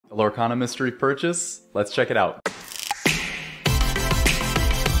A Lorcana mystery purchase? Let's check it out.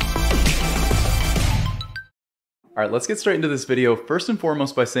 All right, let's get straight into this video. First and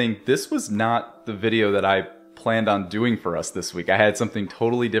foremost by saying this was not the video that I planned on doing for us this week. I had something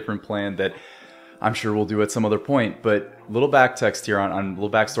totally different planned that I'm sure we'll do at some other point, but little backtext here on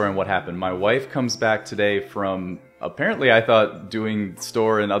little backstory on what happened. My wife comes back today from, apparently I thought doing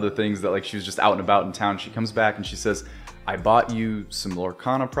store and other things that like she was just out and about in town. She comes back and she says, I bought you some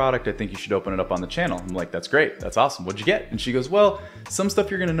Lorcana product. I think you should open it up on the channel. I'm like, that's great. That's awesome. What'd you get? And she goes, well, some stuff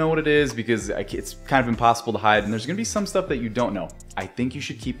you're going to know what it is because it's kind of impossible to hide. And there's going to be some stuff that you don't know. I think you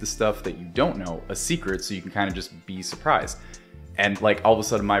should keep the stuff that you don't know a secret so you can kind of just be surprised. And like all of a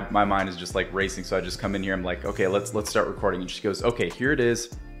sudden my mind is just like racing. So I just come in here. I'm like, okay, let's start recording. And she goes, okay, here it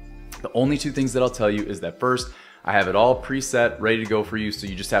is. The only two things that I'll tell you is that first, I have it all preset, ready to go for you. So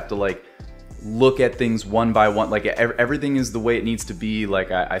you just have to like look at things one by one, like everything is the way it needs to be. Like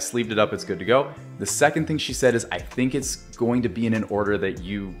I sleeved it up, it's good to go. The second thing she said is, I think it's going to be in an order that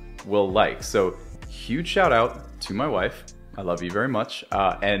you will like. So huge shout out to my wife. I love you very much.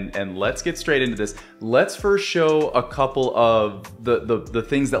 And let's get straight into this. Let's first show a couple of the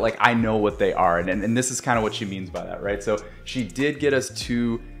things that like I know what they are. And this is kind of what she means by that, right? So she did get us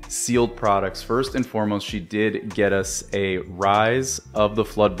two sealed products. First and foremost, she did get us a Rise of the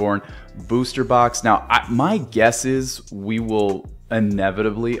Floodborn booster box. Now, my guess is we will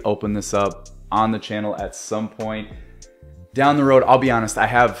inevitably open this up on the channel at some point down the road. I'll be honest, I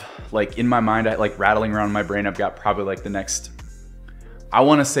have like in my mind, I like rattling around in my brain, I've got probably like the next, I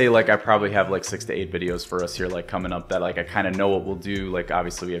want to say like I probably have like 6 to 8 videos for us here like coming up that like I kind of know what we'll do. Like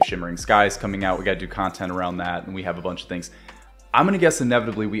obviously we have Shimmering Skies coming out. We got to do content around that and we have a bunch of things. I'm going to guess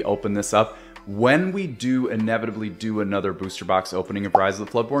inevitably we open this up. When we do inevitably do another booster box opening of Rise of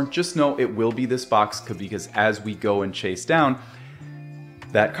the Floodborn, just know it will be this box because as we go and chase down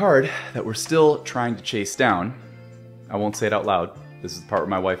that card that we're still trying to chase down, I won't say it out loud. This is the part where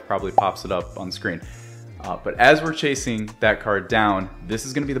my wife probably pops it up on screen. But as we're chasing that card down, this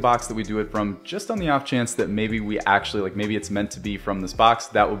is going to be the box that we do it from, just on the off chance that maybe we actually, like maybe it's meant to be from this box.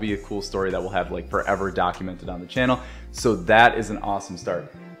 That will be a cool story that we'll have like forever documented on the channel. So that is an awesome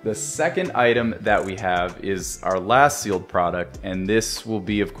start. The second item that we have is our last sealed product, and this will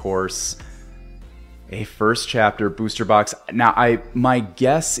be, of course, a first chapter booster box. Now, my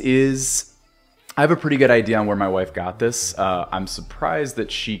guess is, I have a pretty good idea on where my wife got this. I'm surprised that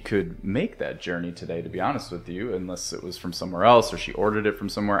she could make that journey today, to be honest with you, unless it was from somewhere else or she ordered it from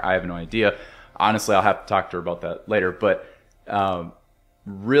somewhere. I have no idea. Honestly, I'll have to talk to her about that later. But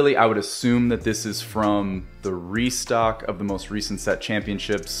really, I would assume that this is from the restock of the most recent set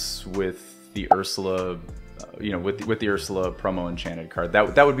championships with the Ursula, with the Ursula promo enchanted card.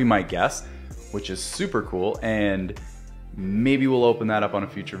 That would be my guess, which is super cool. And maybe we'll open that up on a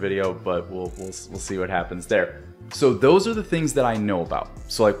future video, but we'll see what happens there. So those are the things that I know about.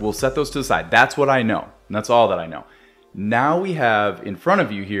 So like we'll set those to the side. That's what I know. And that's all that I know. Now we have in front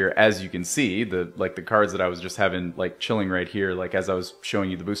of you here, as you can see, the cards that I was just having like chilling right here, like as I was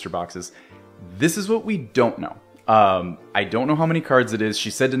showing you the booster boxes. This is what we don't know. I don't know how many cards it is.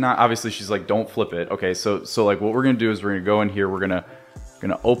 She said to not, obviously she's like, don't flip it. Okay, so like what we're gonna do is we're gonna go in here, we're gonna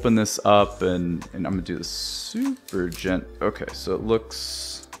open this up and I'm gonna do this super okay, so it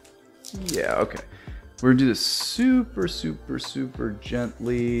looks, yeah, okay. We're gonna do this super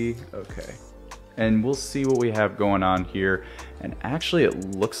gently, okay. And we'll see what we have going on here. And actually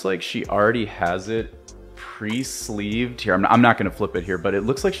it looks like she already has it pre-sleeved here. I'm not gonna flip it here, but it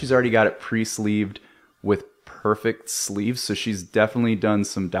looks like she's already got it pre-sleeved with perfect sleeves. So she's definitely done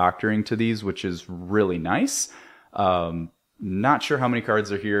some doctoring to these, which is really nice. Not sure how many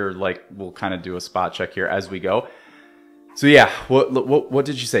cards are here. Like we'll kind of do a spot check here as we go. So yeah, what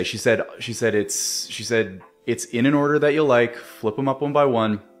did she say? She said it's in an order that you'll like. Flip them up one by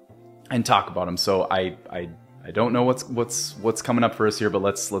one and talk about them. So I don't know what's coming up for us here, but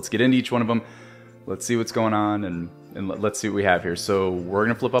let's get into each one of them. Let's see what's going on and let's see what we have here. So we're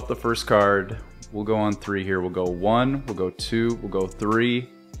gonna flip up the first card. We'll go on 3 here. We'll go 1. We'll go 2. We'll go 3.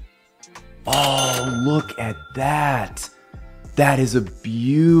 Oh, look at that. That is a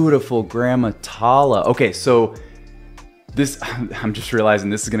beautiful Grandma Tala. Okay, so this, I'm just realizing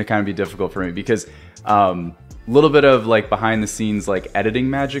this is gonna kind of be difficult for me because a little bit of like behind the scenes like editing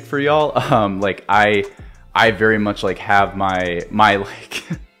magic for y'all. Like I very much like have my like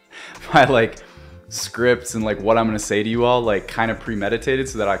my like scripts and like what I'm gonna say to you all like kind of premeditated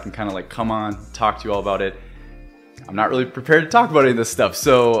so that I can kind of like come on, talk to you all about it. I'm not really prepared to talk about any of this stuff.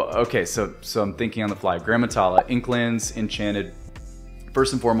 So, okay, so I'm thinking on the fly. Grandma Tala, Inklands, Enchanted,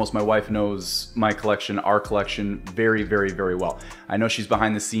 First and foremost, my wife knows my collection, our collection, very, very, very well. I know she's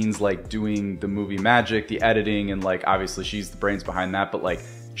behind the scenes, like doing the movie magic, the editing, and like obviously she's the brains behind that. But like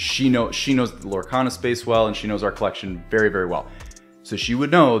she knows the Lorcana space well, and she knows our collection very, very well. So she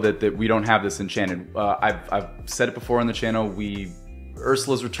would know that we don't have this enchanted. I've said it before on the channel.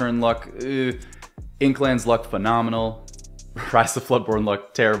 Ursula's Return luck, Inkland's luck phenomenal. Rise of Floodborn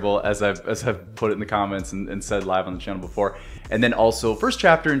luck terrible, as I've put it in the comments and said live on the channel before. And then also first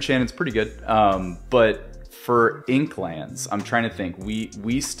chapter Enchanted's pretty good, but for Inklands, I'm trying to think.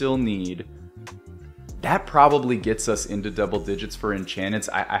 We still need, that probably gets us into double digits for Enchanteds.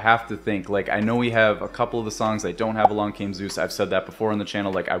 I have to think. Like, I know we have a couple of the songs. I don't have Along Came Zeus. I've said that before on the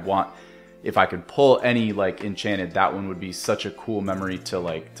channel. Like, I want, if I could pull any like Enchanted, that one would be such a cool memory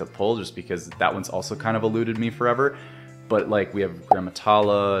to pull, just because that one's also kind of eluded me forever. But like we have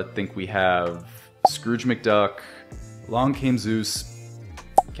Grammatala, I think we have Scrooge McDuck, Long Came Zeus,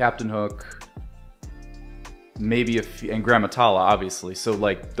 Captain Hook, maybe a few, and Grammatala obviously. So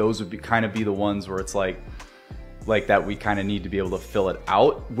like those would be kind of be the ones where it's like that we kind of need to be able to fill it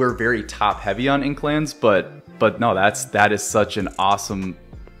out. We're very top heavy on Inklands, but no, that is such an awesome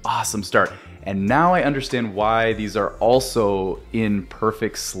start. And now I understand why these are also in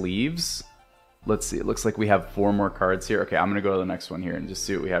perfect sleeves. Let's see, it looks like we have 4 more cards here. Okay, I'm gonna go to the next one here and just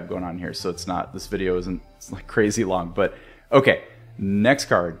see what we have going on here. So it's not, this video isn't like crazy long, but okay. Next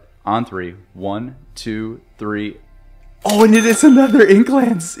card on 3. 1, 2, 3. Oh, and it is another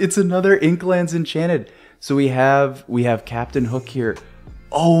Inklands. It's another Inklands Enchanted. So we have Captain Hook here.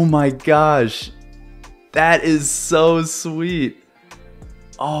 Oh my gosh. That is so sweet.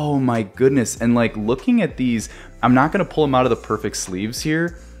 Oh my goodness. And like looking at these, I'm not gonna pull them out of the perfect sleeves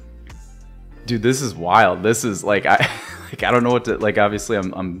here. Dude, this is wild. This is like, I don't know what to, like, obviously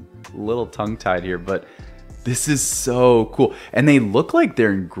I'm a little tongue-tied here, but this is so cool. And they look like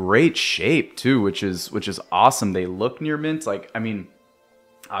they're in great shape too, which is awesome. They look near mint. Like, I mean,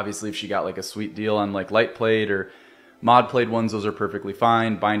 obviously if she got like a sweet deal on like light plate or mod plate ones, those are perfectly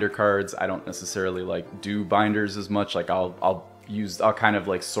fine. Binder cards, I don't necessarily like do binders as much. Like I'll kind of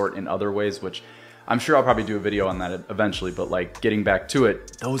like sort in other ways, which I'm sure I'll probably do a video on that eventually. But like getting back to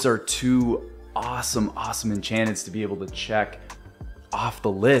it, those are 2 awesome Enchanteds to be able to check off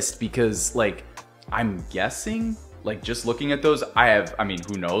the list, because like I'm guessing, like just looking at those, I mean,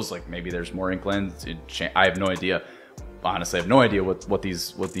 who knows, like maybe there's more Inklands. I have no idea. Honestly, I have no idea what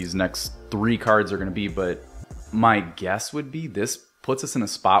these next 3 cards are going to be, but my guess would be this puts us in a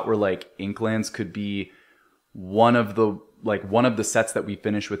spot where like Inklands could be one of the sets that we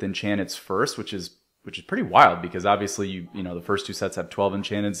finish with Enchanteds first, which is pretty wild, because obviously you know the first 2 sets have 12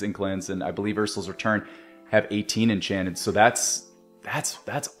 Enchanteds, Inklands, and I believe Ursula's Return have 18 Enchanted. So that's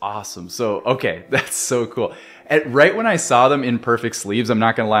awesome. So okay, that's so cool. And right when I saw them in perfect sleeves, I'm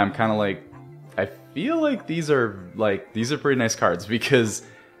not gonna lie, I'm kind of like, I feel like these are pretty nice cards, because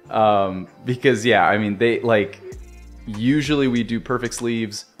yeah, I mean, they like, usually we do perfect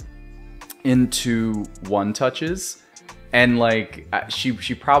sleeves into 1 touches. And like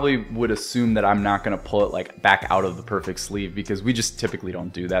she probably would assume that I'm not gonna pull it like back out of the perfect sleeve, because we just typically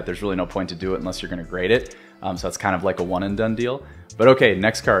don't do that. There's really no point to do it unless you're gonna grade it. So that's kind of like a one and done deal. But okay,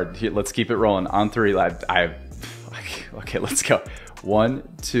 next card. Here, let's keep it rolling. On 3, okay, let's go. 1,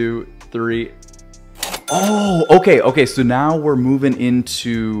 2, 3. Oh, okay. So now we're moving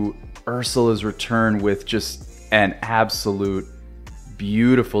into Ursula's Return with just an absolute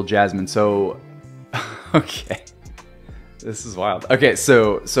beautiful Jasmine. So okay. This is wild. Okay,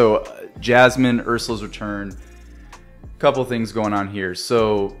 so Jasmine, Ursula's Return, couple things going on here.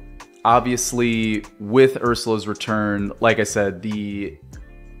 So obviously with Ursula's Return, like I said, the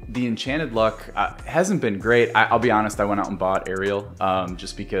Enchanted luck hasn't been great. I'll be honest, I went out and bought Ariel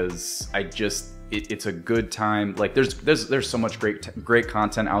just because it's a good time. Like there's so much great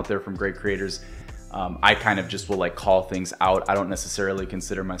content out there from great creators. I kind of just will like call things out. I don't necessarily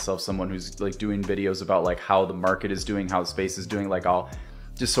consider myself someone who's like doing videos about like how the market is doing, how the space is doing. Like I'll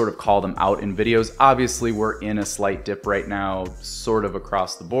just sort of call them out in videos. Obviously we're in a slight dip right now, sort of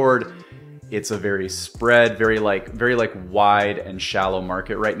across the board. It's a very spread, very wide and shallow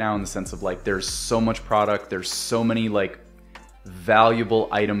market right now, in the sense of like there's so much product, there's so many like valuable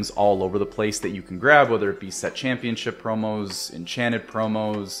items all over the place that you can grab, whether it be set championship promos, enchanted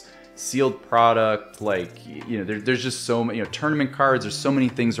promos, sealed product, like, you know, there's just so many, you know, tournament cards. There's so many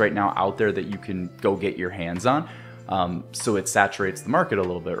things right now out there that you can go get your hands on. So it saturates the market a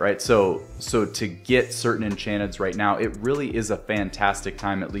little bit, right? So to get certain enchanteds right now, it really is a fantastic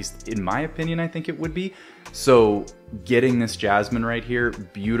time, at least in my opinion. I think it would be. So getting this Jasmine right here,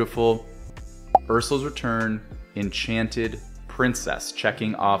 beautiful. Ursula's Return, enchanted princess,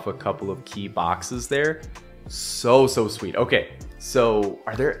 checking off a couple of key boxes there. So sweet. Okay, so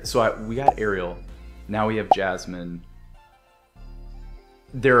we got Ariel. Now we have Jasmine.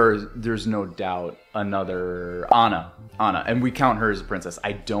 There's no doubt another Anna, and we count her as a princess.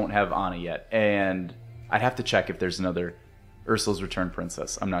 I don't have Anna yet, and I'd have to check if there's another Ursula's Return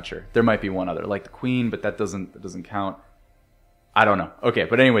princess. I'm not sure. There might be one other, like the Queen, but that doesn't count. I don't know. Okay,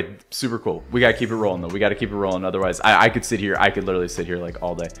 but anyway, super cool. We gotta keep it rolling though. We gotta keep it rolling. Otherwise, I could sit here. I could literally sit here like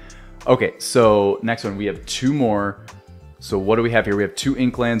all day. Okay, so next one, we have 2 more. So what do we have here? We have 2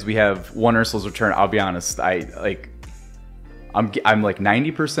 Inklands. We have 1 Ursula's Return. I'll be honest. I'm like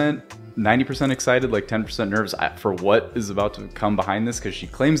 90% excited, like 10% nervous for what is about to come behind this, because she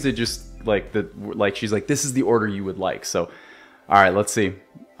claims to just she's like, this is the order you would like. So, all right, let's see.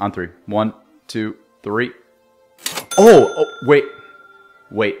 On 3. 1, 2, 3. Oh,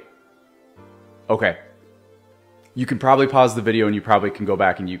 wait. Okay. You can probably pause the video and you probably can go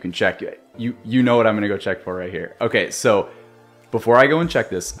back and you can check. You know what I'm gonna go check for right here. Okay, so before I go and check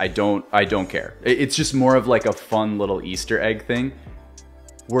this, I don't care. It's just more of like a fun little Easter egg thing.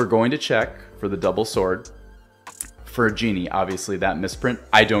 We're going to check for the double sword. For a genie, obviously that misprint,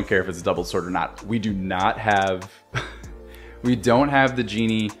 I don't care if it's a double sword or not. We do not have, we don't have the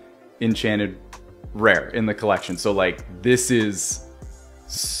genie enchanted rare in the collection. So like, this is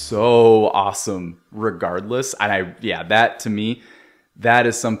so awesome regardless. And that to me, that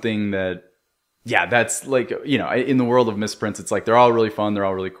is something that, yeah, that's like, you know, in the world of misprints, it's like, they're all really fun. They're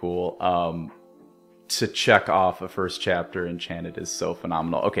all really cool. To check off a first chapter enchanted is so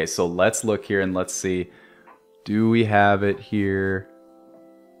phenomenal. Okay, so let's look here and let's see. Do we have it here?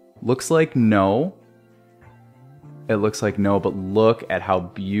 Looks like no. It looks like no, but look at how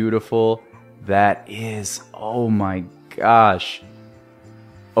beautiful that is. Oh my gosh.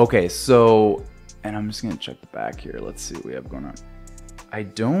 Okay, so, and I'm just gonna check the back here. Let's see what we have going on. I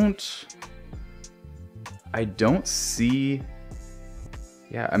don't see,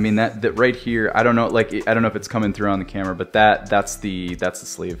 yeah, I mean that right here, I don't know, like, I don't know if it's coming through on the camera, but that's the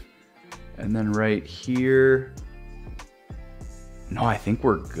sleeve. And then right here, no, I think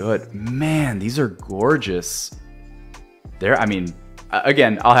we're good. Man, these are gorgeous. I mean,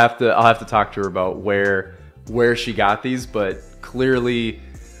 again, I'll have to talk to her about where she got these, but clearly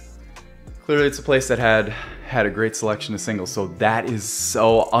it's a place that had a great selection of singles. So that is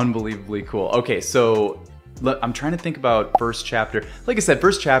so unbelievably cool. Okay, so I'm trying to think about first chapter. Like I said,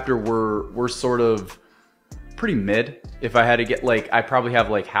 first chapter we're sort of pretty mid. If I had to get, like, I probably have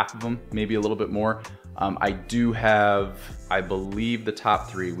like half of them, maybe a little bit more. I do have, I believe, the top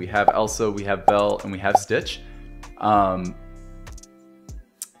 3. We have Elsa, we have Belle, and we have Stitch. But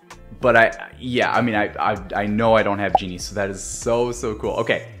I mean, I know I don't have Genie, so that is so cool.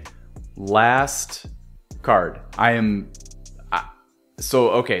 Okay, last card.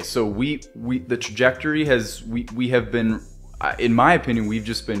 So the trajectory has, we have been, in my opinion, we've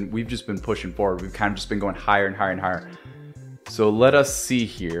just been pushing forward. We've kind of just been going higher and higher and higher. So let us see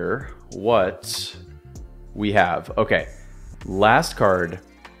here what we have. Okay, last card.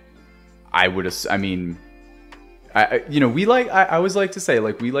 I always like to say,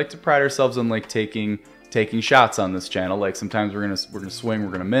 like, we like to pride ourselves on like taking shots on this channel. Like, sometimes we're gonna swing,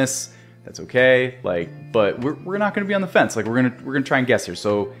 we're gonna miss. That's okay. Like, but we're not gonna be on the fence. Like, we're gonna try and guess here.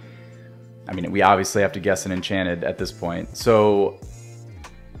 So, I mean, we obviously have to guess an enchanted at this point. So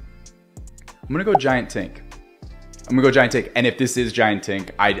I'm gonna go Giant Tink. And if this is Giant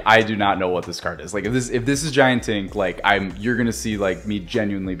Tink, I do not know what this card is. Like, if this is Giant Tink, like, you're gonna see like me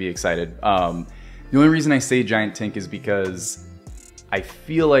genuinely be excited. The only reason I say Giant Tink is because I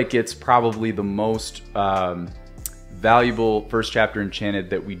feel like it's probably the most valuable first chapter enchanted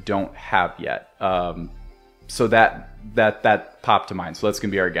that we don't have yet. So that popped to mind. So that's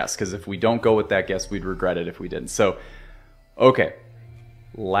gonna be our guess, because if we don't go with that guess, we'd regret it if we didn't. So, okay,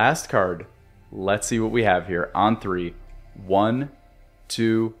 last card. Let's see what we have here on 3. 1,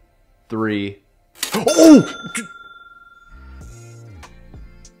 2, 3. Oh!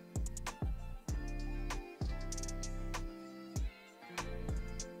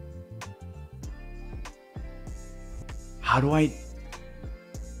 How do I...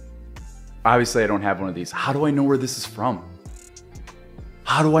 Obviously, I don't have one of these. How do I know where this is from?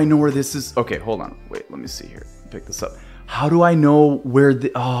 How do I know where this is? Okay, hold on. Wait, let me see here. Pick this up. How do I know where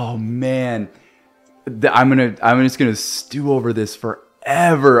the... Oh, man. I'm just gonna stew over this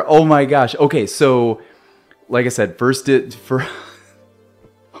forever. Oh my gosh. Okay, so like I said, okay,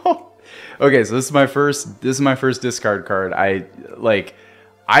 so this is my first discard card.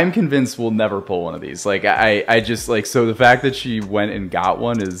 I'm convinced we'll never pull one of these. Like, I just, like, so the fact that she went and got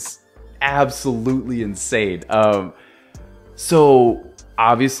one is absolutely insane. So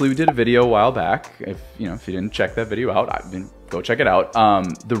obviously we did a video a while back. If you didn't check that video out, go check it out.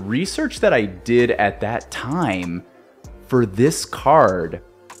 The research that I did at that time for this card,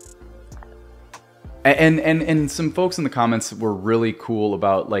 and some folks in the comments were really cool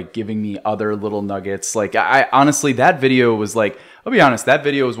about like giving me other little nuggets. Like I honestly, that video was like, I'll be honest, that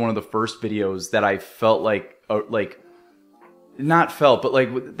video was one of the first videos that I felt like not felt, but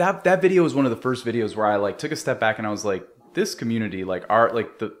like that video was one of the first videos where I like took a step back and I was like, this community, like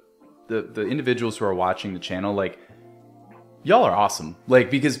the individuals who are watching the channel, like y'all are awesome.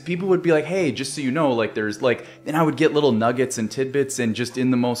 Like, because people would be like, hey, just so you know, like there's like, and I would get little nuggets and tidbits and just in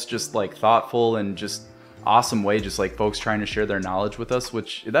the most just like thoughtful and just awesome way, just like folks trying to share their knowledge with us,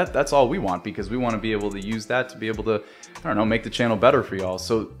 which that's all we want, because we want to be able to use that to be able to, I don't know, make the channel better for y'all.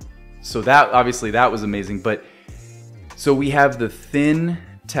 So that obviously that was amazing. But so we have the thin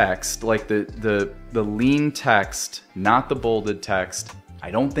text, like the lean text, not the bolded text.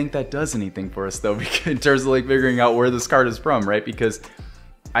 I don't think that does anything for us though, because in terms of like figuring out where this card is from, right? Because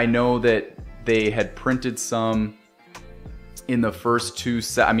I know that they had printed some in the first two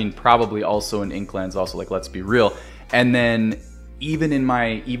set. I mean, probably also in Inklands, also, like, let's be real. And then even in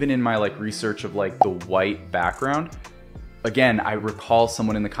my like research of like the white background, again, I recall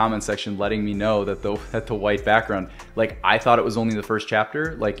someone in the comment section letting me know that the white background, like I thought it was only the first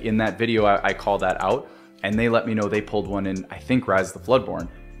chapter. Like in that video, I called that out. And they let me know they pulled one in, I think, Rise of the Floodborn.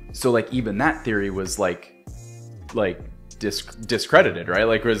 So like even that theory was like discredited, right?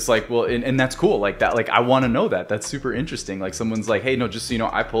 Like it's like, well, and that's cool. Like that, like I want to know that. That's super interesting. Like someone's like, hey, no, just so you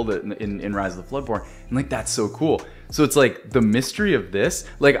know, I pulled it in Rise of the Floodborn, and like that's so cool. So it's like the mystery of this.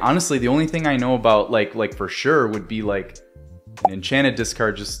 Like honestly, the only thing I know about like for sure would be like an enchanted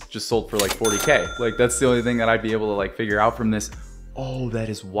discard just sold for like 40K. Like that's the only thing that I'd be able to like figure out from this. Oh, that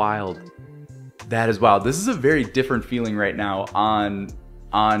is wild. That is wild. This is a very different feeling right now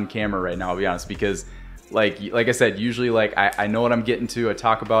on camera right now, I'll be honest, because like I said, usually like I know what I'm getting to, I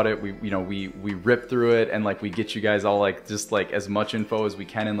talk about it, we rip through it, and like we get you guys all like just like as much info as we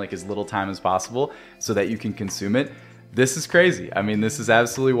can in like as little time as possible so that you can consume it. This is crazy. I mean, this is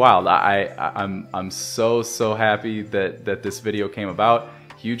absolutely wild. I'm so happy that this video came about.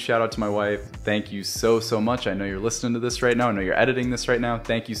 Huge shout out to my wife. Thank you so much. I know you're listening to this right now. I know you're editing this right now.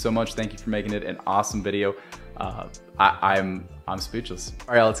 Thank you so much. Thank you for making it an awesome video. I'm speechless.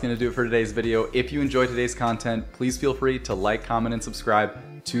 All right, that's gonna do it for today's video. If you enjoyed today's content, please feel free to like, comment, and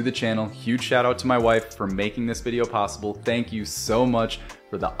subscribe to the channel. Huge shout out to my wife for making this video possible. Thank you so much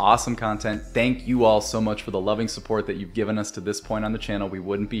for the awesome content. Thank you all so much for the loving support that you've given us to this point on the channel. We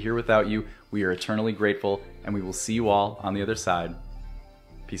wouldn't be here without you. We are eternally grateful, and we will see you all on the other side.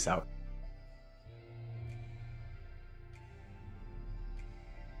 Peace out.